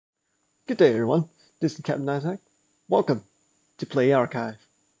Good day, everyone. This is Captain Isaac. Welcome to Play Archive.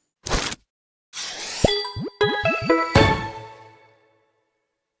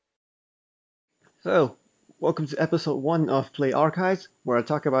 So, welcome to episode 1 of Play Archives, where I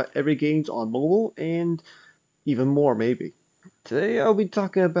talk about every games on mobile and even more, maybe. Today, I'll be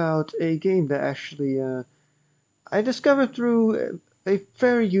talking about a game that I discovered through a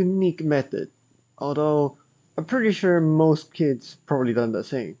very unique method, although I'm pretty sure most kids probably done the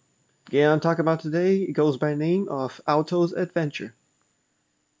same. The game I'm talking about today goes by the name of Alto's Adventure.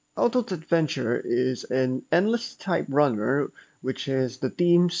 Alto's Adventure is an endless type runner which is the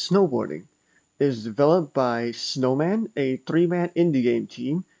theme snowboarding. It is developed by Snowman, a three-man indie game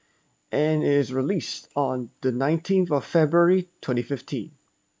team, and is released on the 19th of February 2015.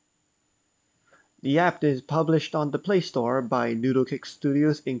 The app is published on the Play Store by Noodlekick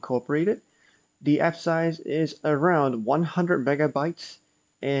Studios Incorporated. The app size is around 100 megabytes,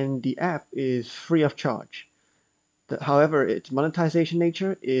 and the app is free of charge. However, its monetization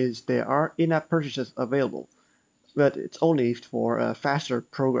nature is there are in-app purchases available, but it's only for faster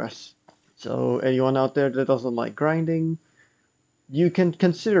progress. So anyone out there that doesn't like grinding, you can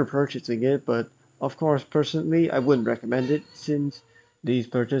consider purchasing it, but of course, personally, I wouldn't recommend it since these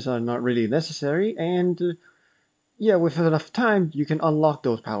purchases are not really necessary, and yeah, with enough time, you can unlock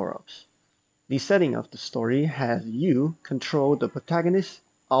those power-ups. The setting of the story has you control the protagonist,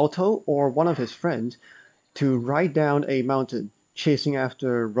 Alto, or one of his friends, to ride down a mountain, chasing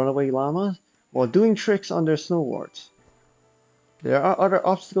after runaway llamas while doing tricks on their snowboards. There are other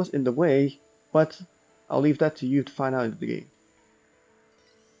obstacles in the way, but I'll leave that to you to find out in the game.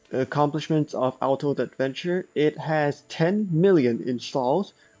 The accomplishments of Alto's Adventure, it has 10 million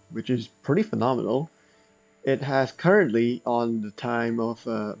installs, which is pretty phenomenal. It has currently, on the time of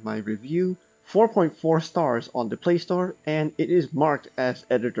my review, 4.4 stars on the Play Store, and it is marked as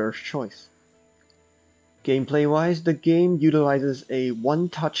Editor's Choice. Gameplay-wise, the game utilizes a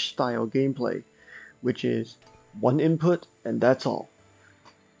one-touch style gameplay, which is one input and that's all.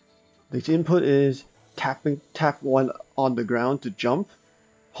 This input is tap one on the ground to jump,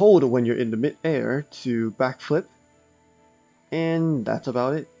 hold when you're in the mid-air to backflip, and that's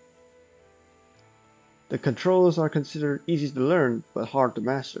about it. The controls are considered easy to learn but hard to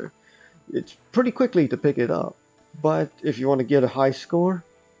master. It's pretty quickly to pick it up, but if you want to get a high score,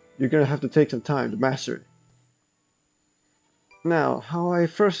 you're gonna have to take some time to master it. Now, how I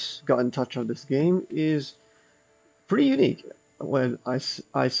first got in touch on this game is pretty unique. When I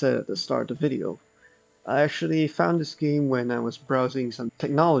said at the start of the video, I actually found this game when I was browsing some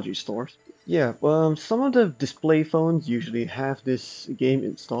technology stores. Yeah, well, some of the display phones usually have this game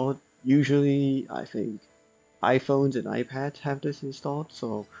installed. Usually, I think iPhones and iPads have this installed.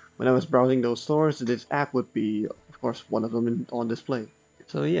 So when I was browsing those stores, this app would be, of course, one of them on display.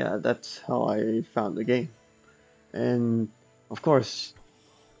 So yeah, that's how I found the game. And of course,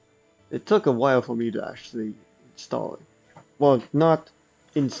 it took a while for me to actually install it. Well, not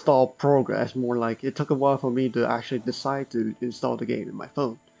install progress, more like it took a while for me to actually decide to install the game in my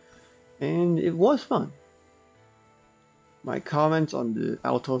phone. And it was fun. My comments on the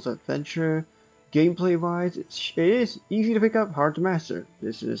Alto's Adventure, gameplay wise, it is easy to pick up, hard to master.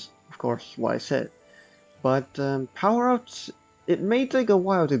 This is, of course, what I said. But power ups, it may take a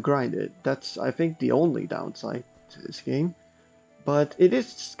while to grind it. That's, I think, the only downside to this game. But it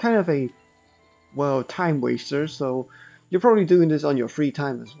is kind of a, well, time waster, so you're probably doing this on your free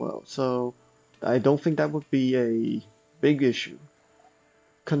time as well. So I don't think that would be a big issue.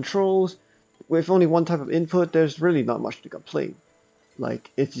 Controls, with only one type of input, there's really not much to complain. Like,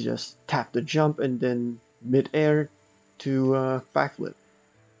 it's just tap to jump and then mid-air to backflip.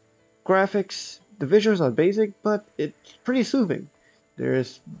 Graphics, the visuals are basic, but it's pretty soothing.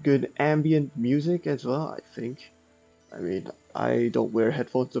 There's good ambient music as well, I think. I mean, I don't wear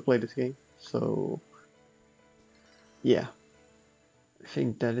headphones to play this game, so yeah. I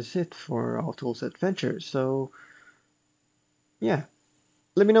think that is it for Alto's Adventure. So yeah,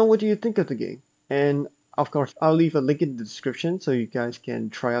 let me know what you think of the game. And of course, I'll leave a link in the description so you guys can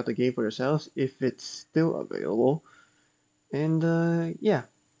try out the game for yourselves if it's still available. And yeah,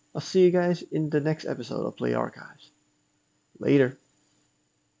 I'll see you guys in the next episode of Play Archives. Later.